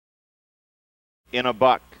in a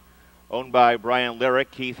Buck, owned by Brian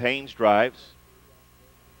Lyric. Keith Haynes drives.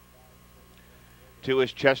 2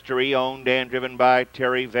 is Chester E, owned and driven by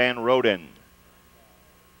Terry Van Roden.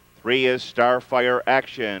 3 is Starfire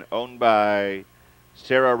Action, owned by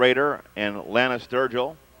Sarah Rader and Lana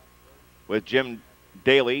Sturgill with Jim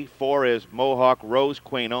Daly. 4 is Mohawk Rose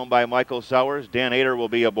Queen, owned by Michael Sowers. Dan Ader will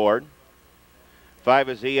be aboard. 5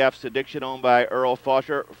 is EF's Addiction, owned by Earl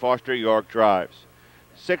Foster. Foster York drives.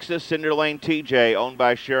 6 is Cinder Lane TJ, owned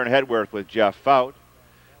by Sharon Hedworth with Jeff Fout.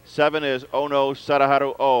 7 is Ono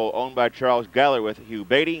Sadaharu O, owned by Charles Geiler with Hugh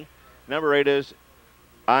Beatty. Number 8 is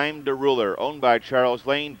I'm the Ruler, owned by Charles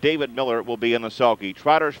Lane. David Miller will be in the sulky.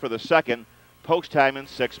 Trotters for the second, post time in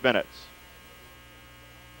 6 minutes.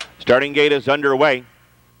 Starting gate is underway.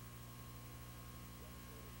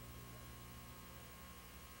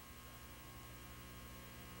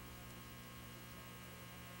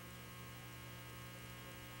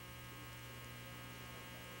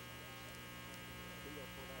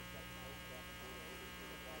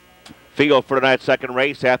 Field for tonight's second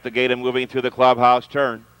race at the gate and moving through the clubhouse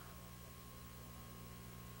turn.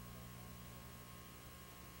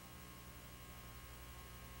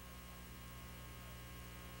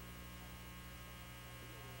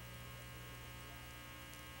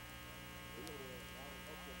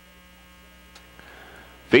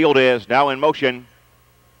 Field is now in motion.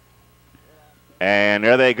 And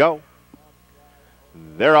there they go.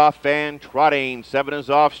 They're off and trotting. 7 is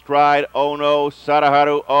off stride. Ono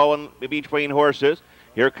Sadaharu O in between horses.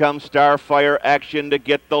 Here comes Starfire Action to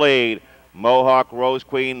get the lead. Mohawk Rose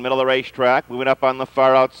Queen, middle of the racetrack. Moving up on the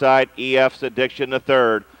far outside, EF's Addiction to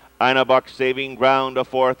third. Ina Buck saving ground to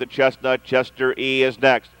fourth. The Chestnut Chester E is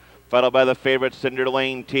next. Followed by the favorite Cinder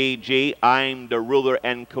Lane TG. I'm the Ruler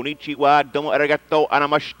and Konichiwa. Domo arigato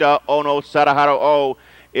anamashita. Ono Sadaharu O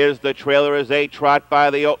is the trailer as they trot by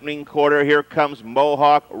the opening quarter. Here comes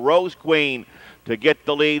Mohawk Rose Queen to get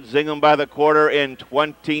the lead. Zingham by the quarter in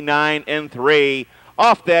 29 and 3.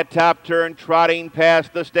 Off that top turn, trotting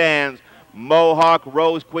past the stands. Mohawk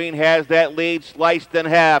Rose Queen has that lead sliced in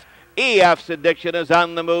half. EF's Addiction is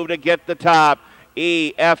on the move to get the top.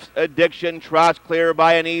 EF's Addiction trots clear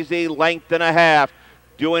by an easy length and a half.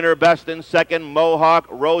 Doing her best in second, Mohawk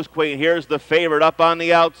Rose Queen. Here's the favorite up on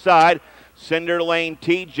the outside, Cinder Lane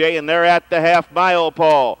TJ, and they're at the half-mile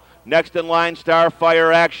pole. Next in line,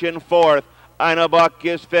 Starfire Action fourth. Ina Buck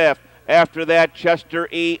is fifth. After that, Chester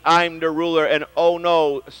E, I'm the Ruler, and oh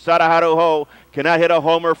no, Sadaharu Ho cannot hit a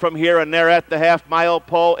homer from here, and they're at the half-mile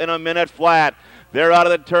pole in a minute flat. They're out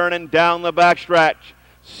of the turn and down the backstretch.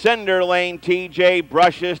 Cinder Lane TJ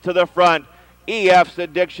brushes to the front. EF's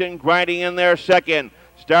Addiction grinding in there second.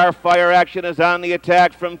 Starfire Action is on the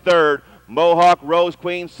attack from third. Mohawk Rose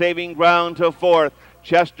Queen saving ground to fourth.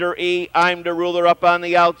 Chester E, I'm the Ruler up on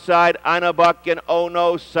the outside. Ina Buck and oh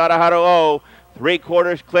no, Sadaharu O.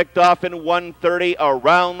 3/4 clicked off in 1:30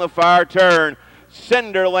 around the far turn.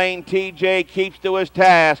 Cinder Lane TJ keeps to his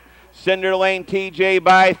task. Cinder Lane TJ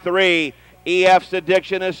by 3. EF's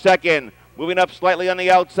Addiction is second. Moving up slightly on the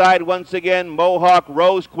outside once again, Mohawk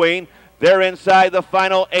Rose Queen. They're inside the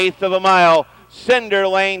final 1/8 of a mile. Cinder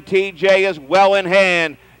Lane TJ is well in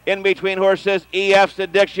hand. In between horses, EF's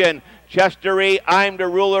Addiction. Chester E, I'm the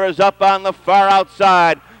Ruler is up on the far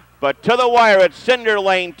outside. But to the wire, it's Cinder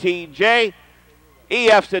Lane TJ.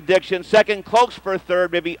 EF's Addiction second, close for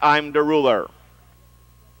third, maybe I'm the Ruler.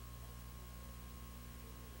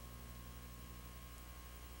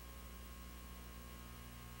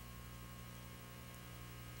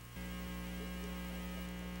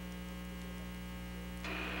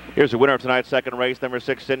 Here's the winner of tonight's second race, number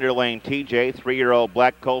 6, Cinder Lane TJ, 3-year-old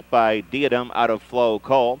black colt by Diadem out of Flo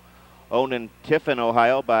Cole. Owned in Tiffin,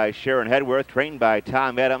 Ohio by Sharon Hedworth, trained by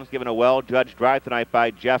Tom Adams, given a well-judged drive tonight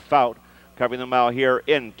by Jeff Fout, covering the mile here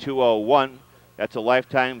in 2:01. That's a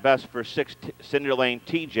lifetime best for 6 Cinder Lane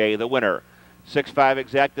TJ, the winner. 6'5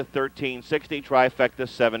 exacta 1360, trifecta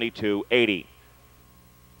 7280.